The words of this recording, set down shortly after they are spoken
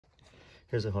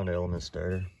Here's a Honda Element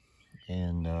starter,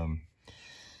 and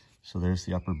so there's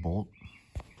the upper bolt.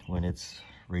 When it's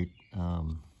ready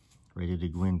to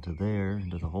go into there,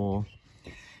 into the hole,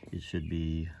 it should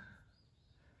be,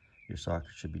 your socket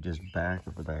should be just back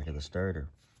of the back of the starter.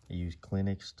 I use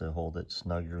Kleenex to hold it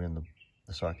snugger in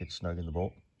the socket snug in the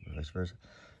bolt, or vice versa.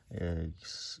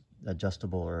 It's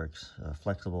adjustable or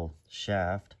flexible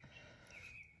shaft,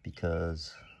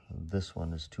 because this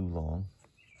one is too long.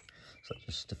 So it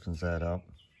just stiffens that up.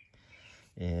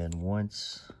 And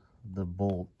once the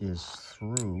bolt is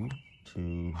through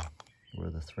to where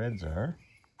the threads are,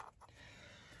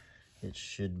 it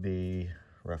should be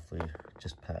roughly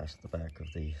just past the back of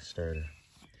the starter.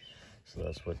 So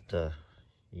that's what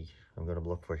I'm going to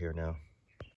look for here now.